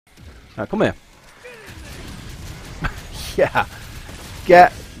Now, come here. Yeah.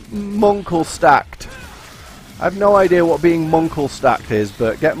 Get Munkle stacked. I have no idea what being Munkle stacked is,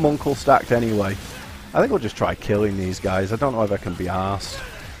 but get Munkle stacked anyway. I think we'll just try killing these guys. I don't know if I can be arsed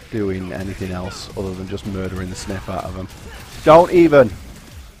doing anything else other than just murdering the sniff out of them. Don't even.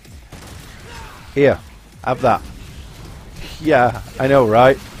 Here. Have that. Yeah, I know,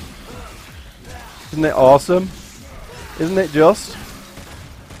 right? Isn't it awesome? Isn't it just?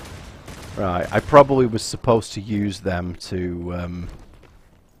 Right, I probably was supposed to use them to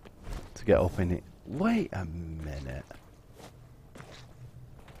get up in it. Wait a minute.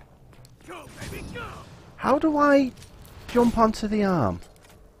 Go, baby, go! How do I jump onto the arm?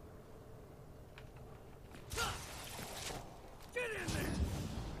 Get in there!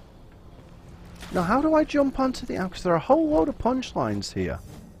 No, how do I jump onto the arm? Because there are a whole load of punchlines here.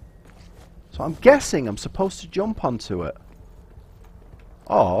 So I'm guessing I'm supposed to jump onto it.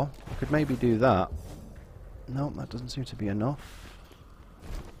 Or, I could maybe do that. Nope, that doesn't seem to be enough.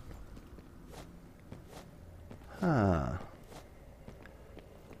 Huh.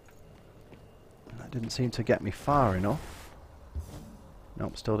 That didn't seem to get me far enough.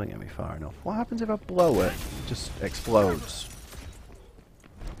 Nope, still didn't get me far enough. What happens if I blow it? It just explodes.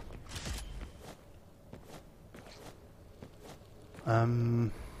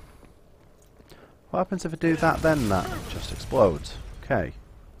 What happens if I do that then that just explodes? Okay.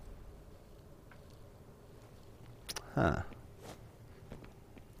 Huh.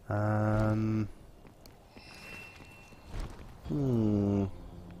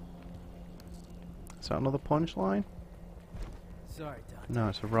 Is that another punchline? Sorry, Dante. No,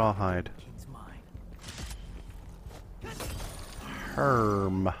 it's a rawhide. King's mine.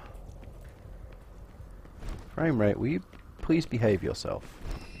 Herm. Frame rate, will you please behave yourself?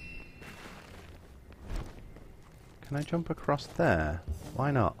 Can I jump across there?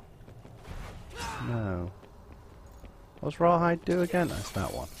 Why not? No. What does rawhide do again? That's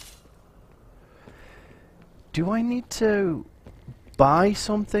that one. Do I need to buy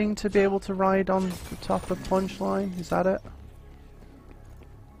something to be able to ride on the top of punchline? Is that it?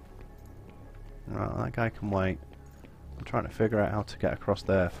 Right, that guy can wait. I'm trying to figure out how to get across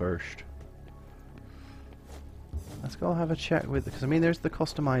there first. Let's go have a check with, because I mean there's the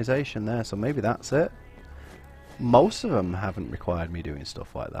customization there, so maybe that's it. Most of them haven't required me doing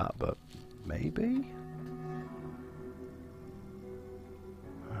stuff like that, but maybe?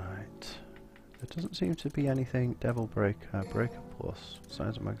 Right. There doesn't seem to be anything. Devil Breaker, Breaker Plus.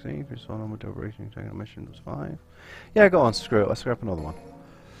 Size of magazine, if you saw number double rating, taking a mission was 5. Yeah, go on, screw it. Let's grab another one.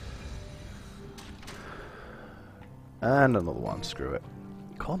 And another one, screw it.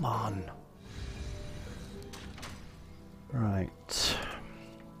 Come on. Right.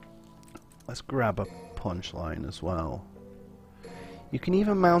 Let's grab a punchline as well. You can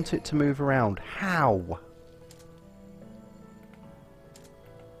even mount it to move around. How?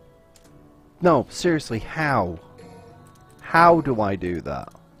 No, seriously, how? How do I do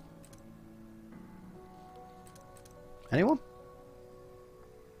that? Anyone?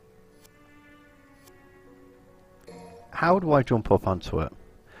 How do I jump up onto it?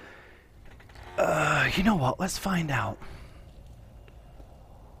 You know what? Let's find out.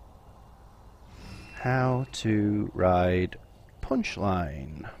 How to ride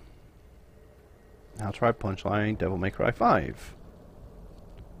punchline. How to ride punchline, Devil May Cry 5.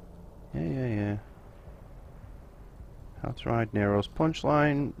 Yeah. How to ride Nero's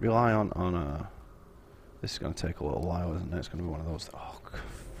punchline, rely on honor. This is going to take a little while, isn't it? It's going to be one of those. Oh,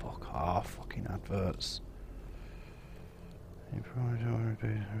 fuck off, fucking adverts. The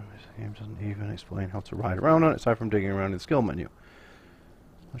game doesn't even explain how to ride around on it aside from digging around in the skill menu.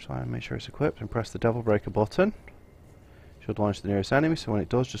 Punchline, make sure it's equipped and press the Devil Breaker button. Should launch the nearest enemy, so when it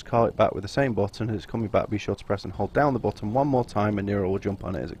does, just call it back with the same button. As it's coming back, be sure to press and hold down the button one more time and Nero will jump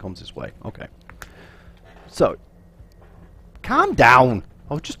on it as it comes this way. Okay. So, calm down.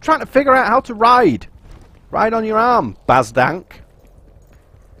 I was just trying to figure out how to ride. Ride on your arm, Bazdank.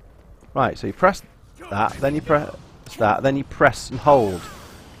 Right, so you press that, then you press that, then you press and hold.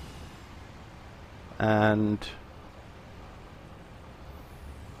 And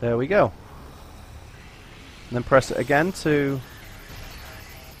there we go. And then press it again to...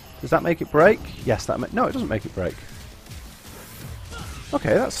 Does that make it break? Yes, that no, it doesn't make it break.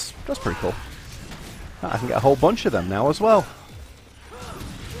 Okay, that's pretty cool. I can get a whole bunch of them now as well.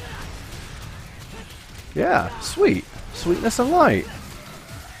 Yeah, sweet. Sweetness and light.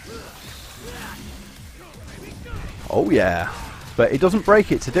 Oh yeah. But it doesn't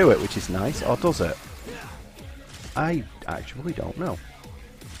break it to do it, which is nice. Or does it? I actually don't know.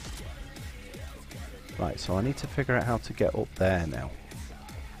 Right, so I need to figure out how to get up there now.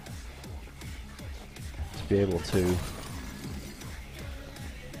 be able to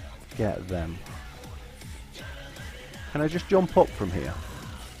get them. Can I just jump up from here?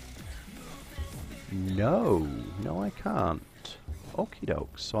 No, no I can't. Okie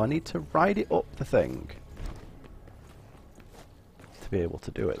doke, so I need to ride it up the thing to be able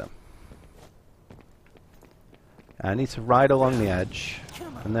to do it then. I need to ride along the edge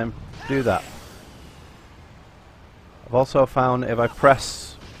and then do that. I've also found if I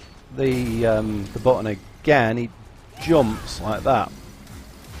press the button again, he jumps like that,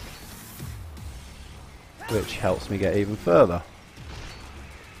 which helps me get even further.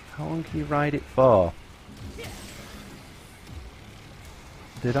 How long can you ride it for?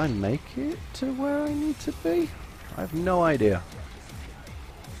 Did I make it to where I need to be? I have no idea.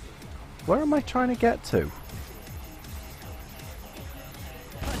 Where am I trying to get to?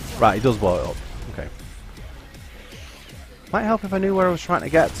 Right, it does blow it up. Okay. Might help if I knew where I was trying to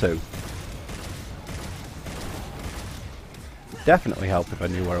get to. Definitely help if I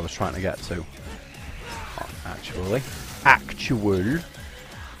knew where I was trying to get to. Oh, actually.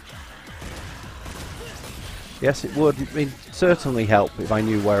 Yes, it would certainly help if I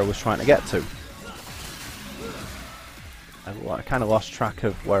knew where I was trying to get to. I kind of lost track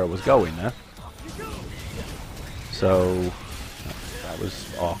of where I was going there. So, that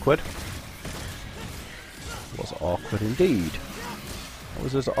was awkward. It was awkward indeed. It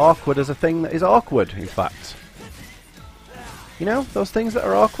was as awkward as a thing that is awkward, in fact. You know, those things that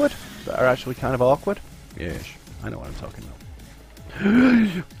are awkward, that are actually kind of awkward? Yes, I know what I'm talking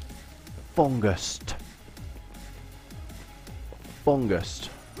about. Fungus. Fungus.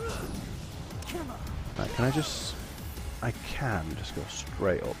 Right, can I just... I can just go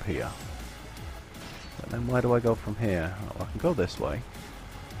straight up here. But then where do I go from here? Oh, I can go this way.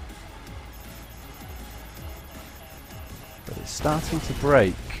 But it's starting to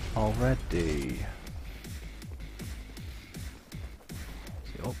break already.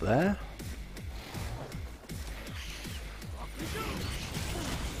 Is it up there?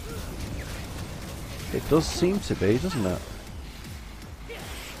 It does seem to be, doesn't it?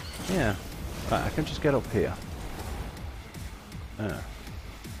 Yeah. Right, I can just get up here.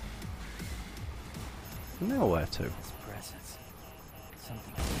 Now where to?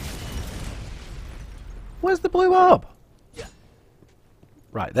 Where's the blue orb?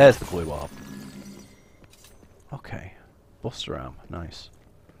 Right, there's the blue orb. Okay. Buster arm, nice.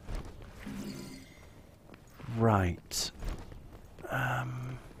 Right. How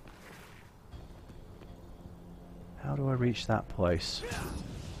do I reach that place?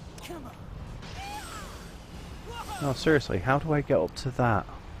 No, seriously, how do I get up to that?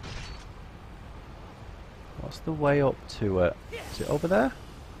 What's the way up to it? Is it over there?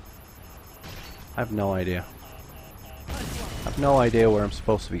 I have no idea. I have no idea where I'm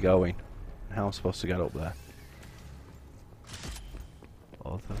supposed to be going. And how I'm supposed to get up there.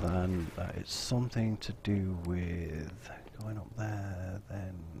 Other than that it's something to do with going up there,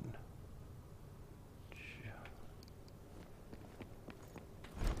 then...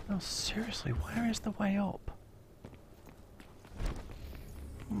 No, seriously, where is the way up?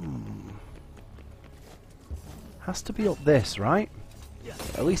 Has to be up this, right?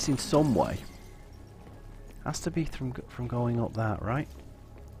 At least in some way. Has to be from going up that, right?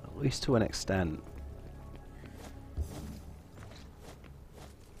 At least to an extent.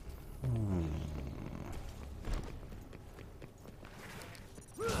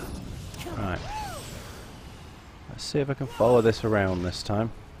 Right. Let's see if I can follow this around this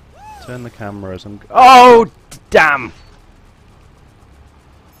time. Turn the cameras and... Oh, damn!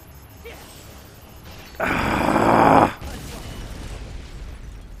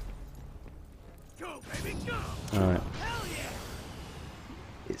 Alright.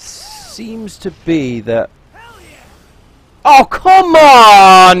 It seems to be that... Oh, come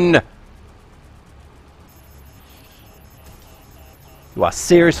on! You are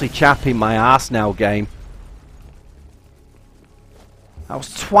seriously chapping my ass now, game. That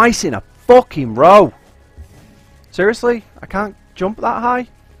was twice in a fucking row. Seriously? I can't jump that high?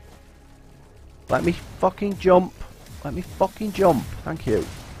 Let me fucking jump. Let me fucking jump. Thank you.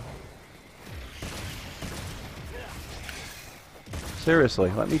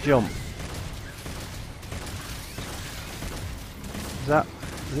 Seriously, let me jump.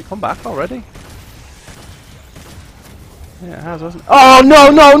 Has it come back already? Yeah, it has, hasn't it? Oh, no,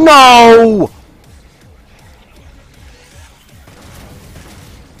 no, no!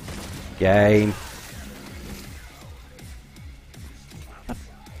 Game. How the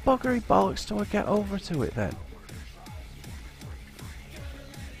buggery bollocks do I get over to it then?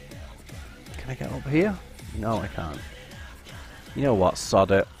 Can I get up here? No, I can't. You know what?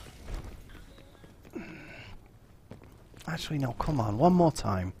 Sod it. Actually, no, come on, one more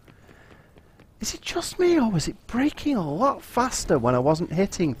time. Is it just me, or was it breaking a lot faster when I wasn't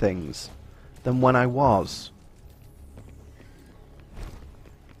hitting things than when I was?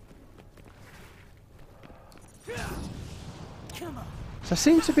 Come on. So I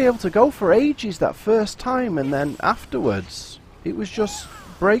seemed to be able to go for ages that first time, and then afterwards, it was just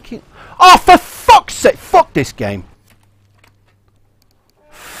breaking. Oh, for fuck's sake! Fuck this game!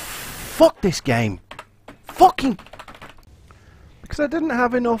 Fuck this game! Fucking... Because I didn't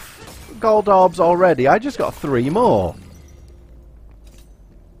have enough gold orbs already, I just got 3 more.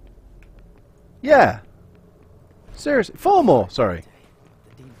 Yeah. Seriously, 4 more, sorry. The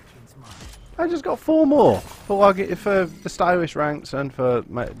demon king's mine. I just got 4 more for the stylish ranks and for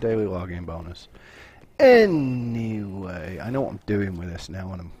my daily login bonus. Anyway, I know what I'm doing with this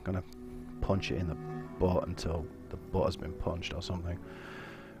now, and I'm gonna punch it in the butt until the butt has been punched or something.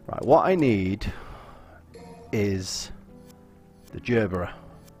 Right, what I need is the Gerbera.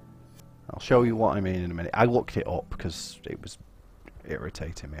 I'll show you what I mean in a minute. I looked it up because it was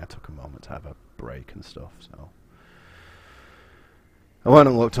irritating me. I took a moment to have a break and stuff, so I went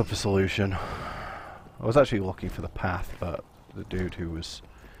and looked up a solution. I was actually looking for the path, but the dude who was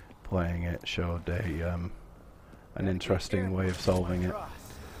playing it showed an interesting way of solving it.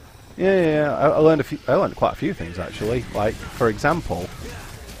 Yeah, I learned quite a few things actually. Like, for example,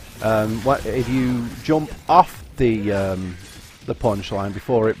 if you jump off the punchline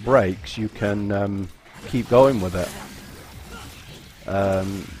before it breaks, you can keep going with it.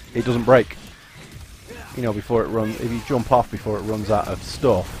 It doesn't break. You know, before it runs. If you jump off before it runs out of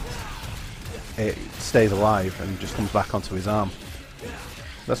stuff, it stays alive and just comes back onto his arm.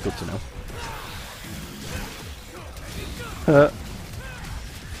 That's good to know.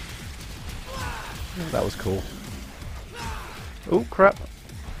 That was cool. Oh crap!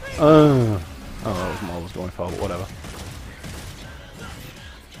 Oh, that was what I was going for, but whatever.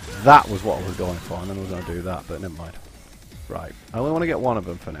 That was what I was going for, and then I was going to do that, but never mind. Right, I only want to get one of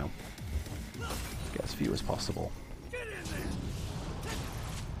them for now. Get as few as possible.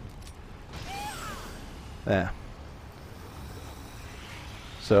 There.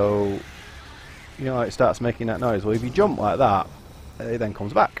 So, you know, it starts making that noise. Well, if you jump like that, it then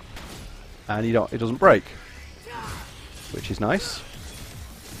comes back, and it doesn't break, which is nice.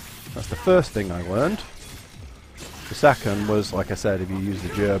 That's the first thing I learned. The second was, like I said, if you use the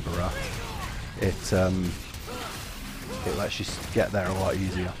Gerbera, it lets you get there a lot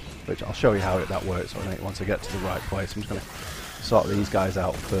easier. Which I'll show you how that works once I get to the right place. I'm just going to sort these guys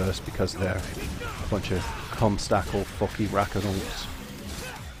out first because they're a bunch of cum-stackle fucky rackarunks.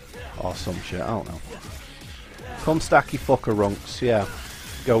 Or some shit, I don't know. Cum-stacky fuckarunks, yeah.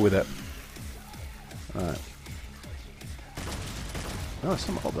 Go with it. Alright. Oh, there's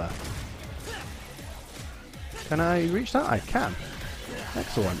something up there. Can I reach that? I can.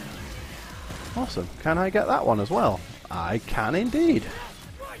 Excellent. Awesome. Can I get that one as well? I can indeed.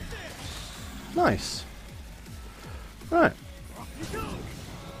 Nice. Right.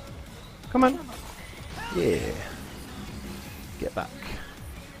 Come on. Yeah. Get back.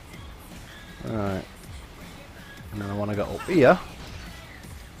 Alright. And then I want to go up here.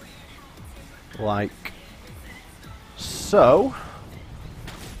 Like so.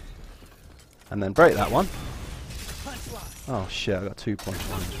 And then break that one. Oh shit, I got 2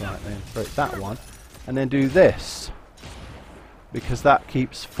 punchlines. Right, then break that one. And then do this. Because that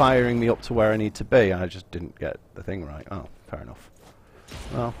keeps firing me up to where I need to be. I just didn't get the thing right. Oh, fair enough.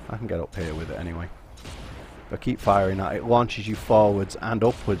 Well, I can get up here with it anyway. If I keep firing that, it launches you forwards and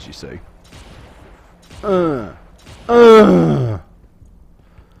upwards, you see.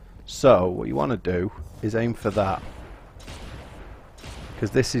 So, what you want to do is aim for that.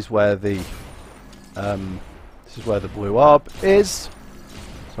 Because this is where the blue orb is.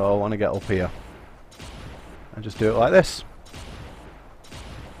 So I want to get up here. And just do it like this.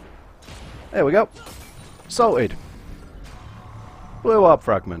 There we go. Sorted. Blue orb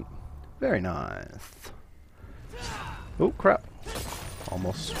fragment. Very nice. Oh crap.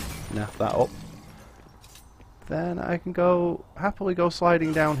 Almost naffed that up. Then I can happily go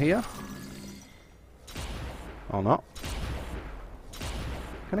sliding down here. Or not.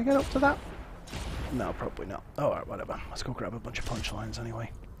 Can I get up to that? No, probably not. Alright, whatever. Let's go grab a bunch of punchlines anyway.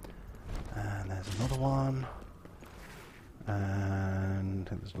 And there's another one. And I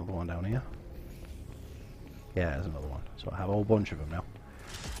think there's another one down here. Yeah, there's another one. So I have a whole bunch of them now.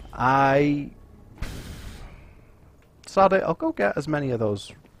 Sod it, I'll go get as many of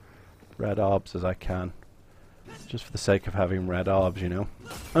those red orbs as I can. Just for the sake of having red orbs, you know.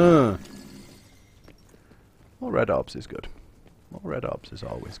 More red orbs is good. More red orbs is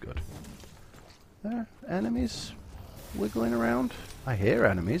always good. There, enemies. wiggling around. I hear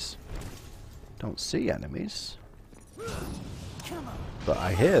enemies. Don't see enemies. Come on. But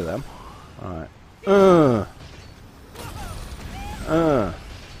I hear them. Alright.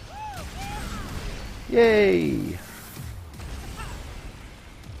 Yay!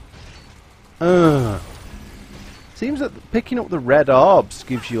 Seems that picking up the red orbs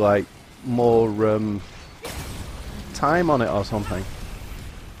gives you like more time on it or something.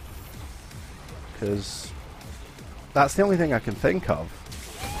 Because that's the only thing I can think of.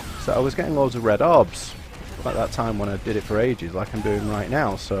 So I was getting loads of red orbs at that time when I did it for ages, like I'm doing right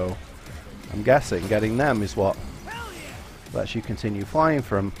now. So I'm guessing getting them is what lets you continue flying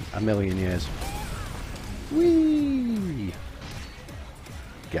for a million years. Whee!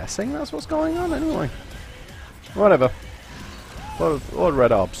 Guessing that's what's going on anyway. Whatever. What of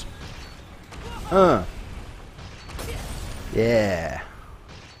red orbs. Yeah.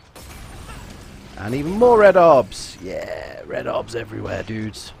 And even more red orbs. Yeah, red orbs everywhere,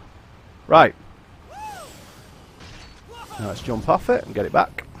 dudes. Right. Now let's jump off it and get it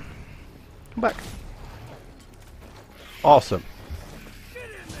back. Come back. Awesome.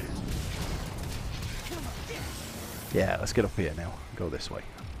 Yeah, let's get up here now. Go this way.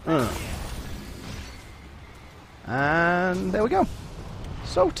 And there we go.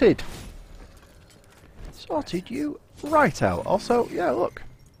 Sorted. Sorted you right out. Also, yeah, look.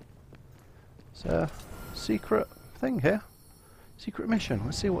 It's a secret thing here. Secret mission.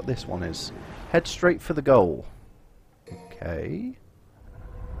 Let's see what this one is. Head straight for the goal. Okay.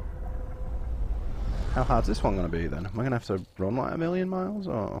 How hard's this one going to be then? Am I going to have to run like 1,000,000 miles,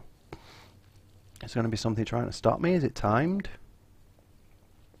 or is it going to be something trying to stop me? Is it timed?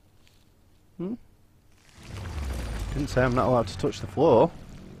 Didn't say I'm not allowed to touch the floor.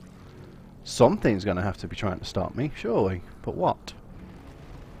 Something's going to have to be trying to stop me, surely. But what?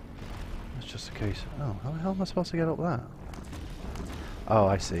 That's just a case. Oh, how the hell am I supposed to get up that? Oh,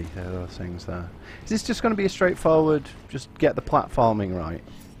 I see. There are those things there. Is this just going to be a straightforward, just get the platforming right?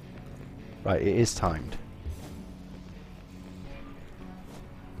 Right, it is timed.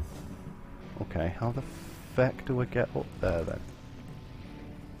 Okay, how the feck do I get up there then?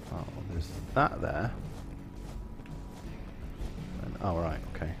 Oh, there's that there. And, oh, right,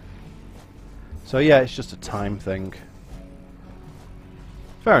 okay. So yeah, it's just a time thing.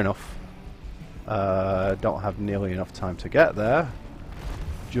 Fair enough. Don't have nearly enough time to get there.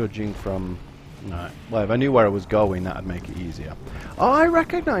 Judging from... Right. Well, if I knew where I was going, that'd make it easier. Oh, I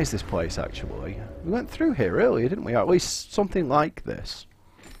recognise this place, actually. We went through here earlier, didn't we? Or at least something like this.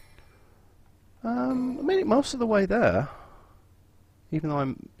 I made it most of the way there. Even though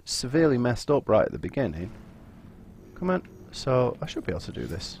I'm severely messed up right at the beginning. Come on. So, I should be able to do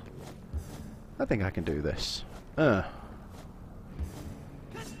this. I think I can do this. Did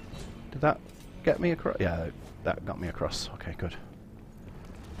that get me across? Yeah, that got me across. Okay, good.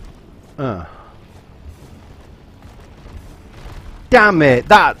 Damn it!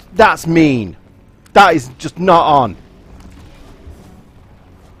 That's mean! That is just not on!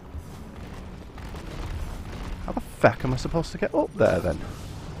 How the feck am I supposed to get up there then?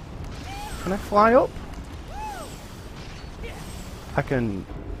 Can I fly up? I can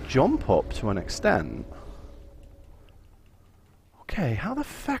jump up to an extent. Okay, how the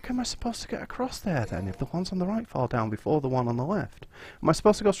feck am I supposed to get across there then if the ones on the right fall down before the one on the left? Am I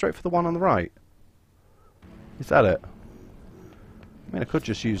supposed to go straight for the one on the right? Is that it? I mean, I could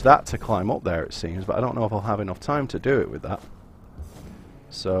just use that to climb up there, it seems, but I don't know if I'll have enough time to do it with that.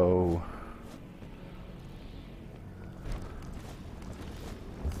 So...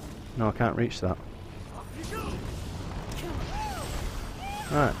 No, I can't reach that.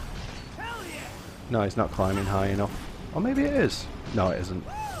 Right. No, he's not climbing high enough. Or maybe it is. No, it isn't.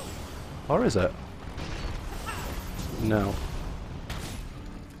 Or is it? No.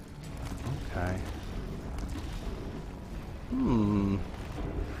 Okay. And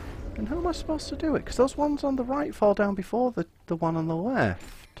how am I supposed to do it? Because those ones on the right fall down before the one on the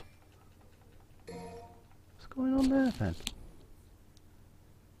left. What's going on there then?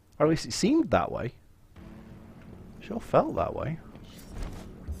 Or at least it seemed that way. Sure felt that way.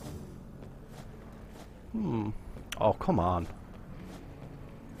 Oh, come on.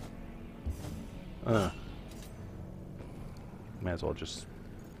 May as well just...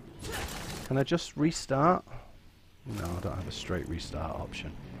 Can I just restart? No, I don't have a straight restart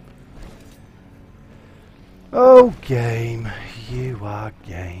option. Oh, game. You are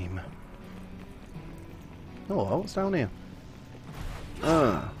game. Oh, what's down here?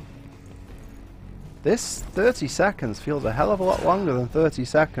 This 30 seconds feels a hell of a lot longer than 30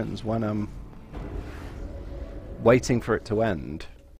 seconds when I'm waiting for it to end.